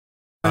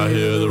I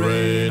hear the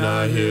rain,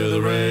 I hear the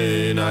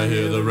rain, I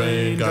hear the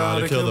rain,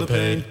 gotta kill the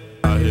pain.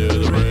 I hear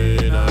the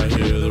rain, I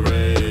hear the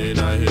rain,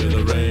 I hear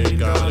the rain,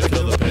 gotta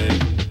kill the pain.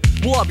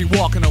 Well, I be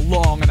walking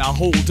along and I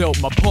hold out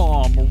my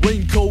palm, a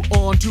raincoat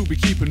on to be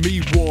keeping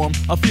me warm.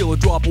 I feel a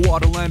drop of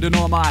water landing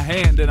on my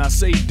hand and I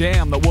say,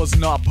 damn, that was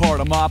not part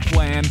of my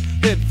plan.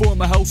 Head for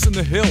my house in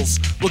the hills,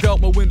 look out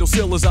my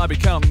windowsill as I be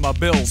counting my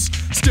bills.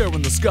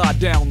 Staring the sky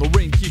down, the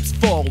rain keeps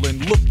falling.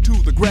 Look to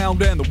the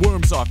ground and the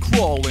worms are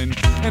crawling.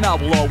 And I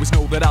will always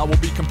know that I will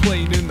be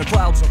complaining. The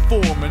clouds are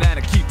forming and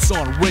it keeps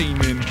on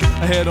raining.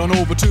 I head on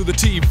over to the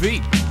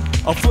TV,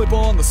 I'll flip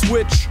on the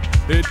switch,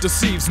 it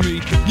deceives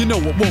me. You know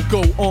it won't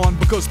go on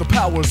because the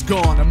power's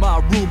gone and my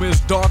room is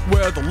dark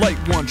where the light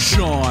once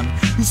shone.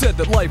 Who said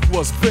that life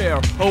was fair?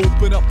 I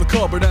open up the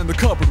cupboard and the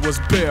cupboard was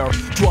bare.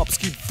 Drops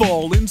keep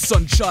falling,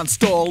 sunshine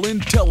stalling,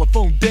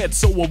 telephone dead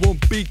so I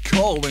won't be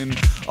calling.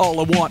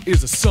 All I want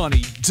is a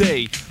sunny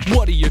day.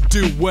 What do you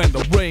do when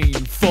the rain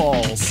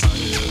falls?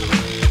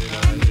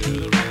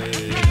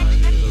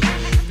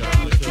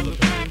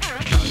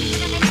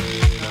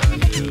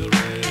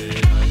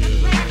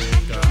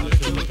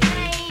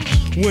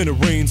 When it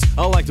rains,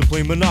 I like to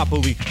play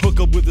Monopoly.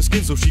 Hook up with the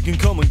skin so she can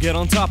come and get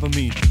on top of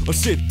me. Or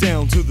sit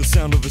down to the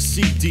sound of a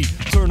CD.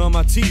 Turn on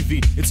my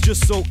TV, it's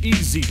just so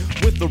easy.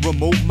 With the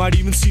remote, might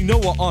even see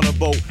Noah on a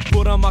boat.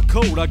 Put on my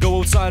coat, I go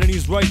outside and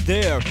he's right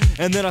there.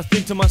 And then I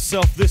think to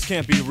myself, this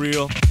can't be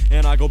real.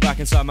 And I go back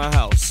inside my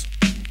house,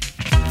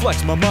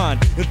 flex my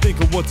mind and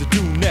think of what to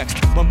do next.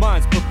 My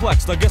mind's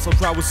perplexed, I guess I'll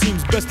try what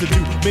seems best to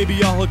do.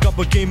 Maybe I'll hook up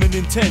a game of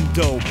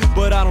Nintendo,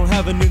 but I don't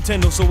have a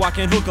Nintendo so I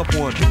can't hook up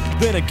one.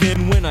 Then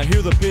again, when I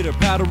hear the pitter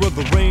patter of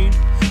the rain,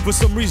 for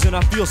some reason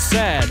I feel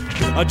sad.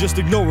 I just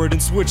ignore it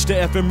and switch to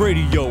FM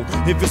radio.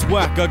 If it's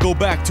whack, I go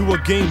back to a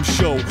game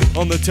show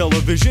on the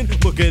television.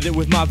 Look at it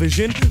with my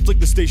vision, flick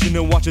the station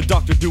and watch a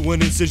doctor do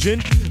an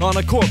incision on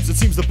a corpse. It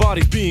seems the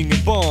body's being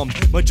embalmed.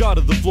 My jaw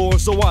to the floor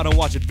so I don't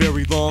watch it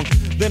very long.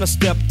 Then I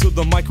step to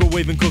the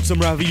microwave and cook some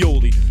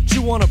ravioli.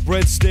 Chew on a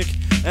breadstick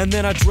and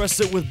then I dress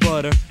it with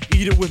butter.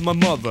 Eat it with my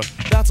mother.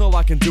 That's all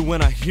I can do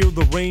when I hear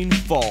the rain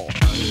fall.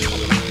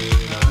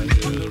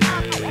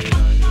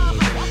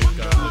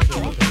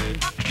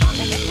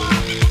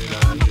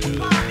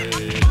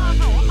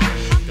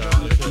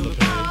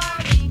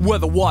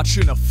 Weather watch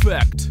in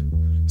effect.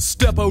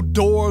 Step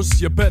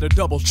outdoors, you better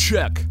double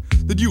check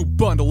that you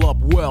bundle up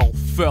well,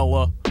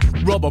 fella.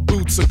 Rubber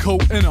boots, a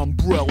coat, and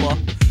umbrella,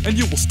 and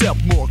you will step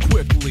more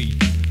quickly.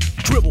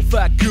 Dribble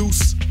fat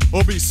goose,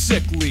 or be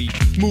sickly.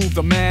 Move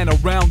the man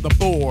around the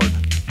board.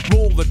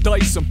 Roll the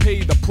dice and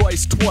pay the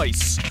price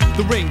twice.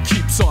 The rain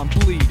keeps on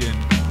bleeding.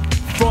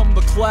 From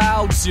the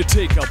clouds, you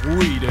take up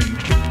reading.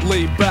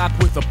 Lay back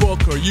with a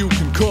book or you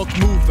can cook.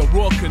 Move the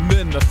rook and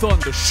then the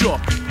thunder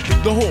shook.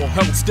 The whole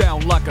house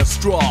down like a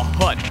straw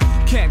hut.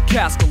 Can't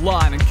cast a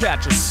line and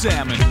catch a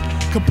salmon.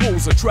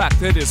 Compose a track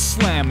that is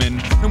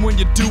slamming. And when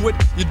you do it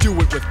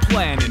with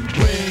planning.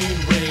 Rain,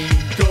 rain,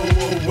 go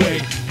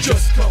away,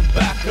 just come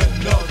back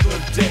another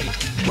day.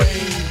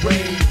 Rain,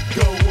 rain,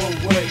 go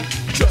away,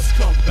 just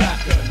come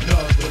back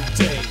another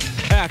day.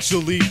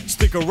 Actually,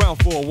 stick around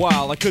for a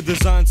while. I could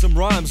design some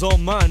rhymes all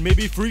mine,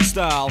 maybe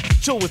freestyle.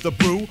 Chill with the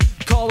brew,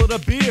 call it a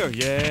beer,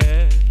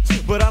 yeah.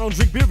 But I don't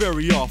drink beer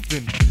very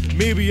often.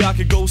 Maybe I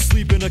could go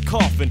sleep in a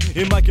coffin.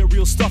 It might get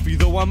real stuffy,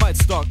 though I might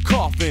start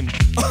coughing.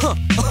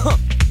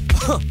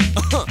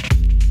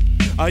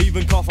 I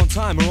even cough on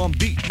time or on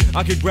beat.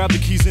 I could grab the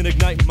keys and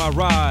ignite my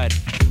ride.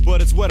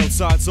 But it's wet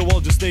outside, so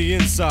I'll just stay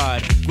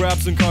inside. Grab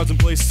some cards and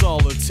play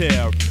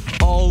solitaire.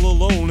 All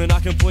alone and I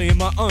can play in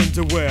my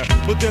underwear.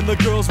 But then the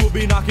girls will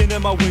be knocking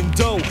at my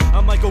window.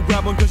 I might go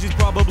grab one cause she's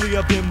probably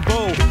a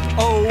bimbo.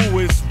 Oh,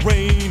 it's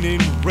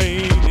raining,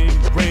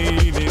 raining,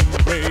 raining,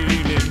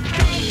 raining.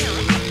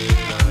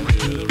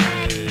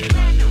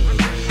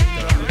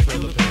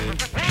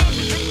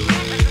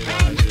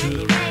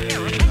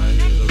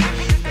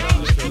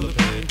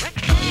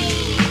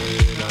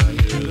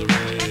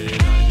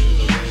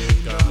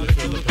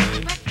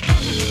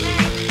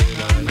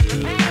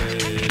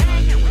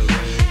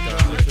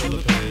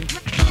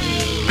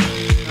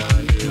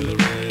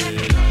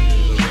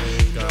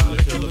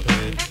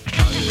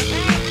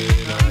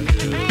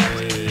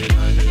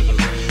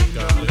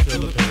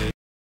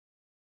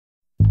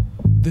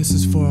 This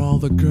is for all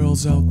the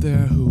girls out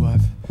there who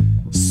I've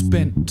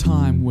spent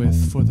time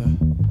with for the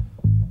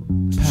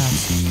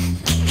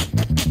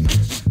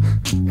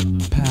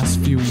past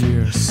few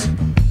years.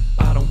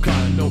 I don't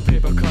got no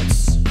paper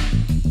cuts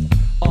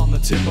on the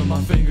tip of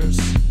my fingers.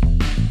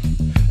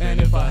 And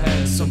if I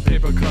had some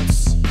paper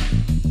cuts,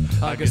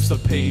 I guess the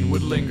pain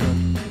would linger.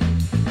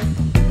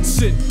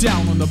 Sit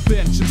down on the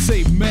bench and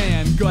say,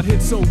 man, got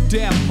hit so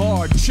damn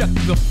hard. Check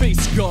the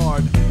face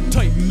guard,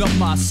 tighten up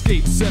my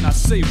skates, and I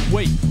say,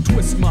 wait,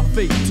 twist my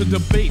fate to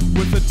debate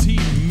with a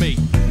teammate.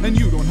 And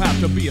you don't have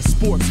to be a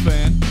sports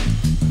fan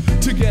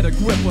to get a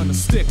grip on a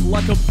stick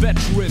like a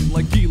veteran,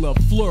 like Gila,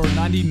 Fleur,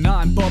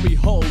 99, Bobby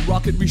Hull,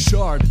 Rocket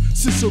Richard.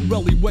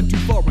 Cicerelli went too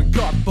far and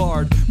got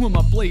barred. When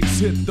my blades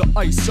hit the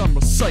ice, I'm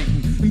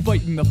reciting,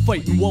 inviting the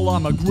fighting while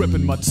I'm a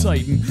gripping my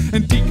Titan.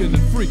 And deacon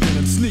and freaking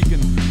and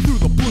sneaking through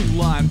the blue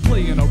line,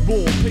 playing a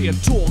role, pay a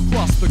toll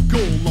across the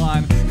goal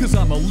line. Cause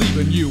I'm a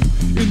leaving you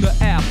in the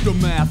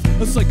aftermath,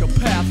 a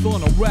psychopath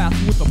on a raft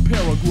with a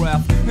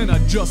paragraph. And I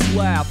just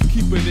laugh,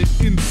 keeping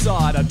it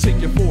inside. I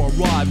take you for a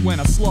ride when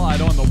I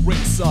slide on the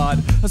ringside.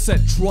 I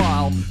set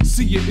trial,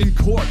 see you in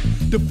court,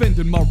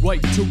 defending my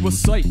right to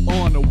recite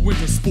on a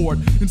winter sport.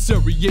 In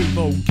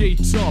Sarajevo, gay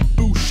top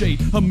Boucher,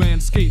 a man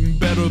skating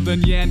better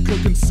than Yan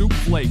cooking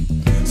souffle.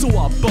 So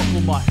I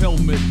buckle my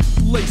helmet,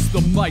 lace the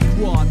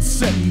micron,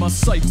 set my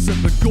sights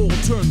at the goal,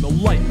 turn the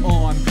light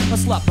on. I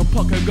slap the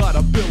puck, I got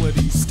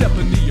ability, step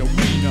in the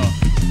arena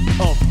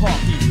of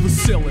hockey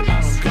facilities.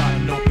 I don't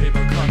got no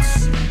paper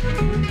cuts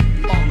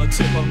on the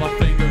tip of my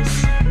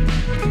fingers.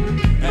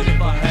 And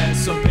if I had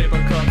some paper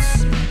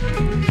cuts,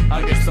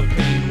 I guess the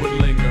pain would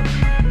linger.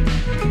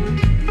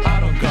 I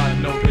don't got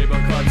no paper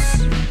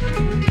cuts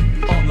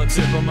on the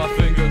tip of my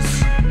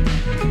fingers.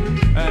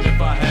 And if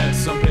I had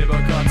some paper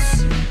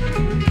cuts,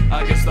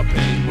 I guess the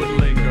pain would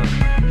linger.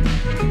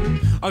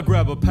 I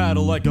grab a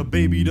paddle like a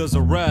baby does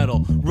a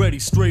rattle. Ready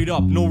straight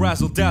up, no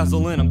razzle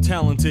dazzle, and I'm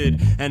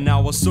talented. And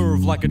now I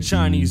serve like a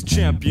Chinese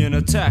champion,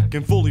 attack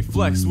and fully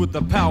flex with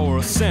the power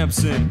of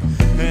Samson.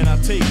 And I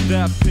take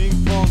that ping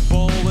pong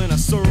ball and I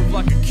serve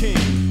like a king.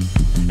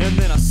 And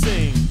then I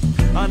sing,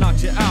 I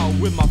knock you out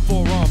with my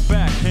forearm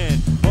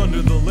backhand,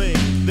 under the leg,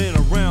 then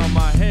around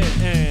my head.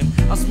 And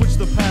I switch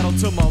the paddle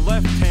to my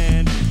left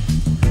hand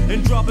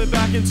and drop it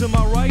back into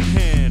my right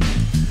hand.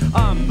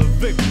 I'm the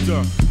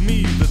victor,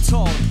 me the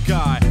tall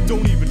guy.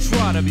 Don't even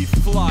try to be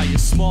fly, you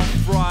small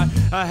fry.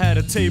 I had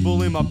a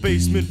table in my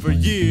basement for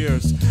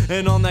years,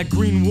 and on that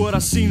green wood I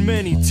seen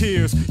many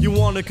tears. You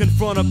wanna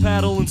confront a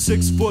paddle in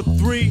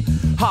 6'3"?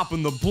 Hop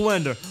in the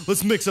blender,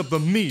 let's mix up the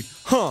meat,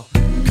 huh?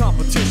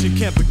 Competition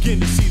can't begin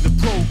to see the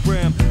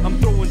program. I'm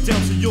throwing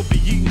down so you'll be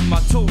eating my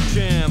toe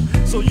jam.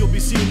 So you'll be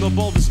seeing the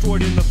ball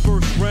destroyed in the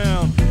first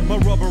round. My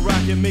rubber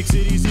racket makes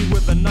it easy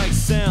with a nice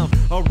sound.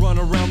 I'll run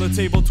around the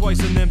table twice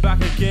and then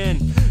back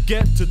again.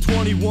 Get to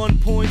 21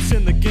 points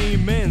and the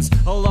game ends.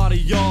 A lot of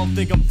y'all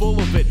think I'm full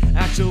of it.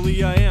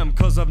 Actually I am,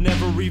 cause I've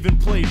never even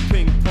played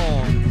ping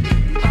pong.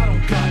 I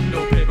don't got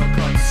no paper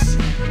cuts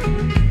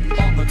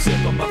on the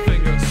tip of my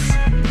fingers.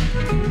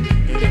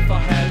 And if I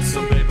had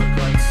some paper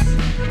cuts,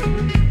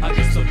 I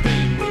guess the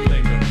pain would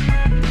linger.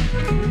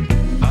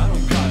 I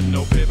don't got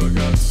no paper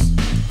cuts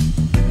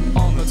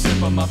on the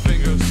tip of my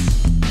fingers.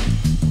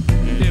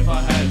 And if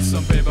I had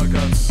some paper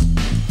cuts,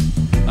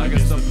 I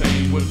guess the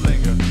pain would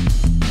linger.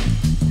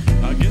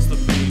 I guess the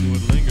pain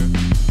would linger.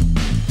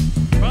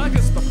 I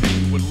guess the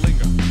pain would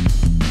linger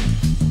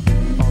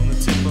on the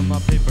tip of my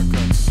paper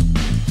cuts.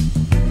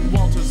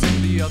 Walter's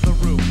in the other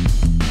room.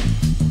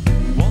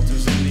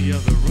 Walter's in the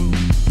other room.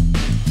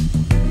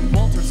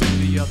 Walter's in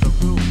the other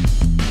room.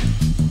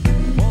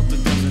 Walter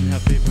doesn't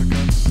have paper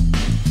cuts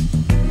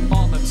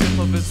on the tip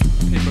of his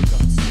paper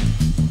cuts.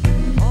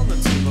 On the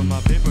tip of my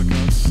paper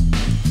cuts.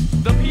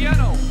 The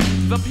piano!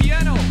 The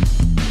piano!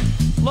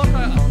 Look,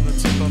 on the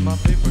tip of my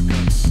paper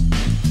cuts.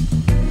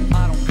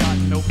 I don't got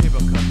no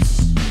paper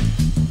cuts.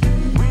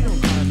 We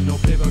don't got no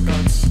paper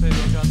cuts.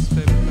 Paper cuts,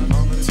 paper cuts.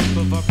 On the tip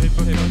of our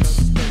paper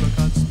cuts. Paper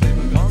cuts,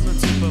 paper cuts. On the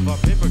tip of our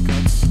paper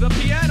cuts. The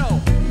piano!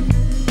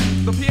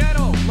 The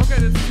piano! Look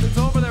at it, it's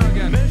over there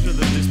again. Measure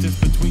the distance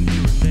between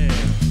here and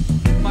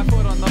there. My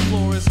foot on the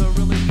floor is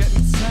really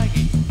getting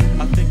saggy.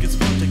 I think it's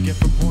fun to get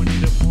from point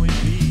A to point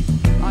B.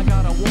 I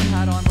got a wool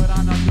hat on, but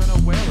I'm not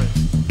gonna wear it.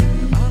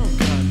 I don't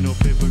got no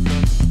paper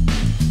cuts.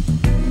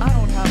 I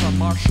don't have a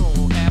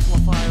Marshall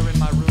amplifier in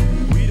my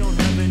room. We don't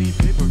have any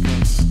paper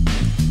cuts.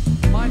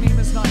 My name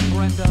is not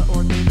Brenda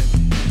or David.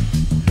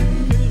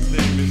 His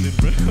name isn't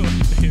Brenda or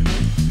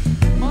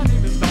David. My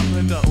name is not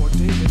Brenda or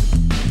David.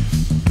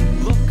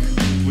 Look,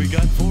 we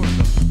got 4 of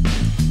them.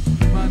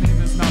 My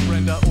name is not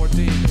Brenda or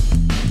David.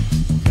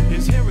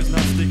 His hair is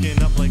not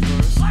sticking up like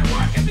hers. I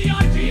work in the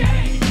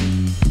IGA!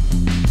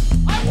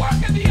 I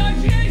work in the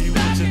IGA! He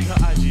works in the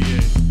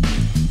IGA.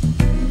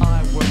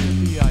 I work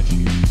in the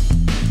IGA.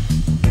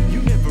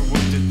 You never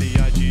worked at the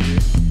IGA.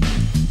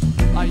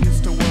 I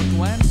used to work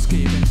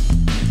landscaping.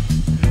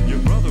 Your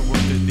brother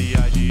worked at the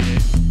IGA.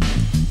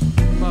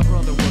 My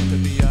brother worked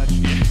at the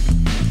IGA.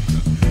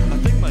 I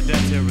think my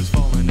dad's hair is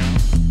falling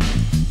out.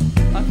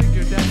 I think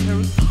your dad's hair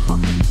is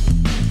falling.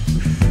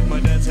 My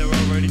dad's hair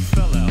already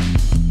fell out.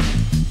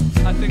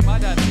 I think my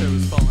dad's hair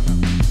is falling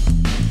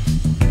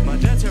out. My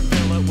dad's hair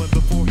fell out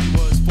before he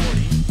was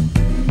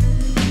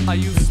 40. I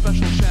use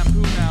special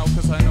shampoo now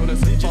because I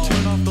notice it's falling. Did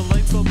you turn off the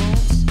lights, though,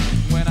 Bones?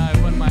 When I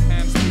run my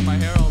hands through my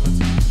hair all the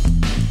time.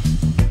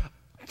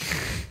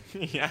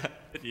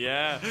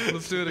 Yeah.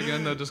 Let's do it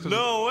again, though, just because.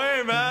 No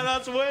way, man,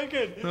 that's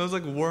wicked. That was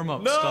like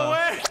warm-up no stuff. No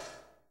way.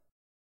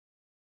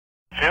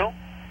 Phil,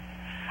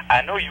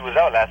 I know you was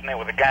out last night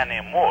with a guy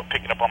named Walt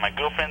picking up on my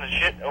girlfriend and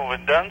shit over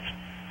in Dunn's.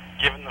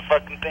 giving the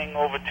fucking thing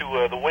over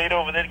to the waiter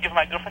over there to give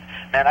my girlfriend.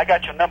 Man, I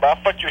got your number.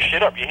 I'll fuck your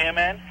shit up. You hear,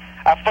 man?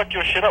 I fuck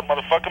your shit up,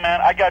 motherfucker,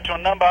 man. I got your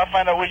number. I'll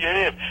find out where you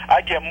live.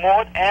 I get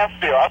Mort and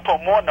Phil. I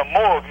put more in the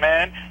morgue,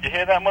 man. You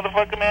hear that,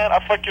 motherfucker, man?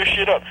 I fuck your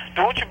shit up.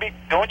 Don't you be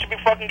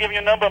fucking giving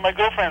your number to my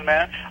girlfriend,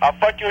 man. I'll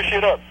fuck your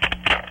shit up.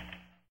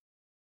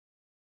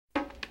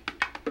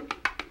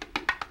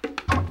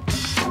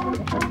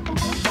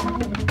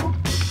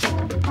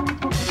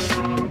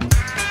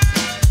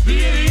 The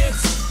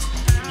idiots.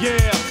 Yeah,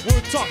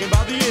 we're talking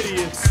about the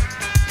idiots.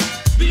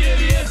 The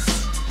idiots.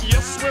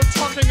 Yes, we're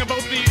talking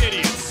about the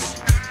idiots.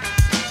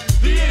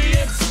 The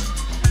idiots.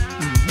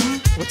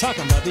 We're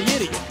talking about the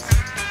idiots.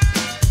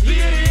 The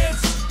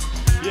idiots.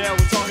 Yeah,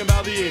 we're talking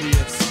about the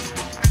idiots.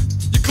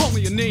 You call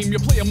me a name, you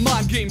play a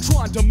mind game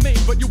trying to maim,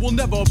 but you will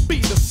never be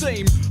the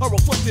same. I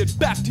reflect it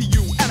back to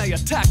you and I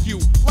attack you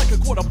like a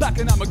quarterback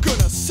and I'm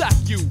gonna sack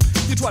you.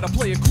 You try to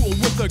play it cool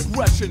with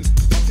aggression,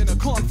 picking a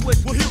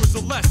conflict, well here is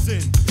a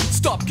lesson.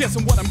 Stop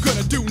guessing what I'm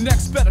gonna do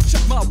next, better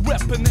check my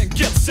rep and then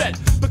get set.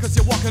 Because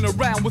you're walking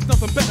around with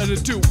nothing better to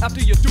do.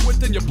 After you do it,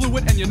 then you blew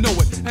it and you know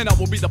it. And I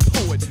will be the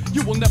poet,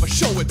 you will never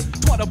show it.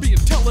 Try to be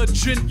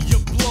intelligent, you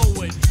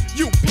blow it.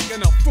 You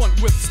picking up front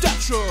with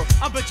stature.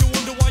 I bet you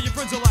wonder why your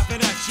friends are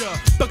laughing at you.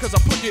 Because I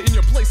put you in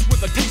your place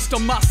with a taste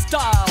of my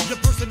style. Your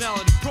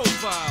personality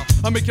profile.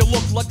 I make you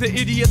look like the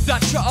idiot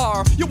that you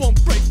are. You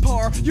won't break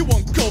par, you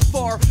won't go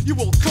far. You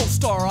will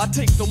co-star, I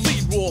take the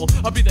lead role.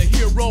 I'll be the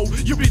hero,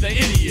 you be the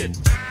idiot.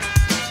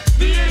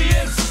 The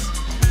idiots.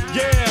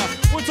 Yeah,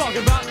 we're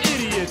talking about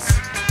idiots.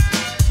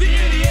 The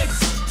idiots.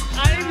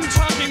 I'm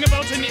talking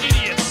about an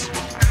idiot.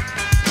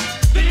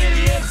 The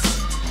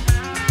idiots.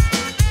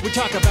 We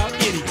talk about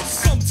idiots.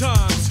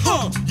 Sometimes,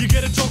 you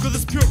get a joker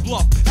that's pure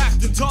bluff,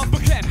 acting tough,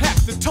 But can't hack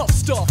the tough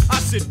stuff. I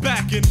sit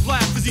back and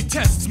laugh as he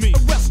tests me,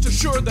 Rest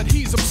assured that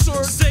he's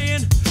absurd.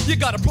 saying, You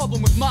got a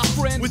problem with my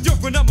friend? with your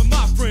friend I'm a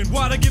my friend.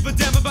 Why'd I give a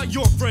damn about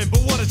your friend?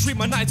 But what a treat,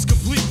 my night's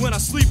complete. When I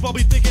sleep, I'll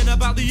be thinking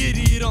about the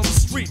idiot on the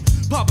street,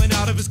 popping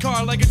out of his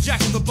car like a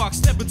jack-in-the-box,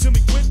 stepping to me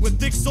quick with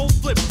thick soul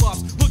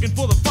flip-flops, looking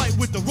for the fight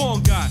with the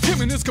wrong guy,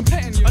 Him and his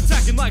companions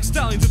attacking like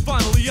stallions. And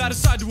finally I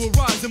decide to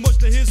arise, and much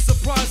to his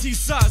surprise he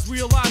sighs,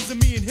 realizing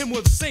me and him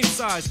were the same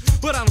size.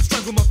 But I don't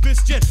strike with my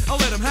fist yet, I'll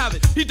let him have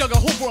it. He dug a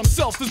hole for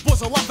himself, his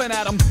boys are laughing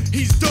at him.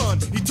 He's done,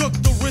 he took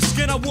the risk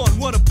and I won.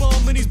 What a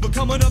bum, and he's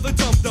become another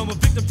dum-dum, a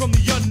victim from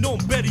the unknown.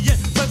 Better yet,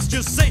 let's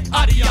just say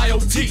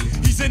IDIOT,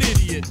 he's an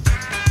idiot.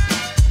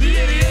 The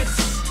idiots.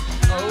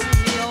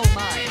 Oh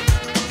my.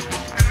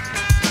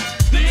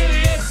 The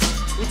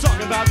idiots. We're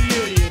talking about the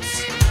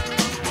idiots.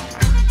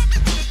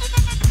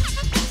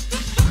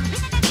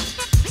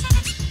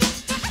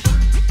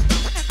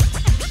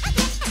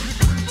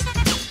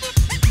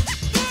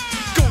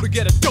 Go to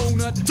get a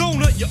donut,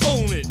 Donut, you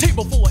own it.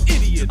 table full of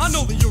idiots. I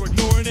know that you're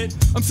ignoring it.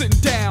 I'm sitting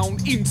down,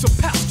 eating some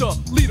pasta.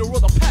 Leader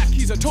of the pack,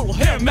 he's a total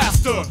hair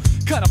master.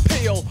 Kinda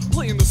pale,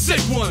 playing the sick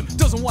one.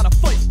 Doesn't wanna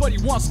fight, but he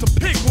wants to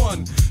pick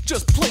one.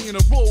 Just playing a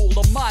role,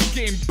 a mind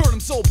game. Burn him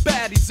so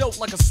bad, he's out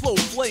like a slow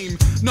flame.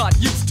 Not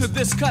used to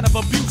this kind of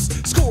abuse.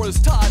 Score is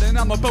tied, and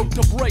I'm about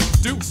to break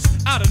deuce.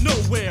 Out of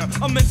nowhere,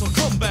 a mental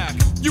comeback.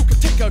 You can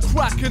take a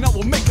crack, and I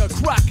will make a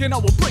crack, and I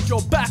will break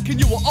your back, and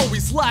you will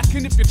always lack.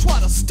 And if you try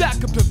to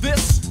stack up to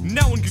this,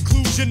 Now in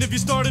conclusion, if you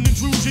start an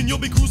intrusion, you'll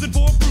be cruising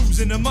for a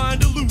bruising, a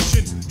mind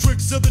illusion.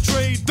 Tricks of the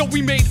trade, though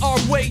we made our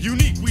way.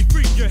 unique, we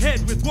freak your head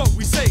with what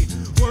we say.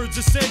 Words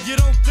are said, you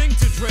don't think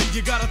to dread.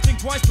 You gotta think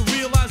twice to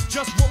realize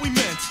just what we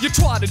meant. You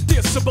try to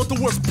diss about the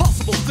worst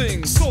possible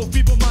things. So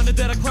feeble-minded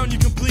that I crown you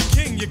complete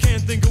king. You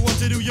can't think of what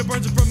to do, you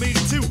burns it from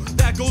 82.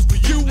 That goes for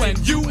you and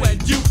you and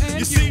you and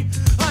you. See,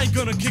 I ain't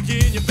gonna kick you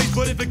in your face,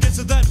 but if it gets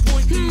to that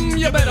point,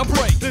 You better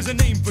break. there's a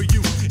name for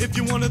you. If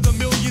you're one of the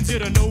millions, you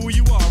don't know who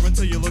you are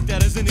until you're looked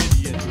at as an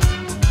idiot.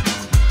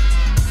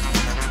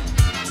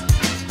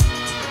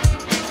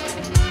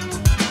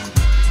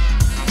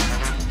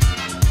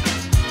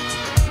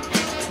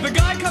 The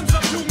guy comes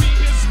up to me,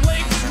 his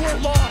legs were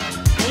long.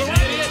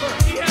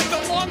 He had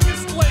the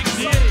longest legs.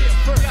 The idiot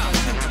first.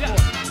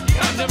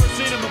 Yeah. I've never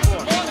seen him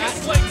before.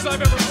 Longest legs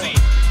I've ever seen.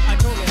 I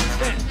totally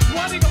understand.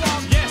 Running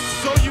along. Yes,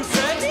 so you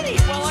said?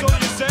 Well, So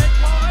you said?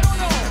 Well, I don't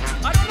know.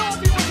 I don't know if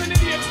he was an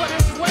idiot, but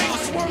his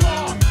legs were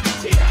long.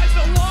 He had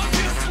the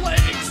longest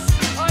legs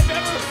I've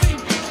ever seen.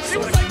 It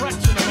was like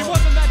He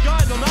wasn't that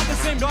guy though, not the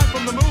same guy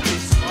from the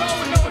movies.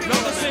 no, he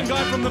Not the same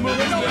guy from the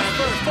movies. No,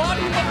 his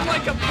body looked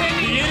like a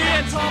penny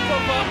on top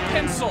of a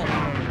pencil.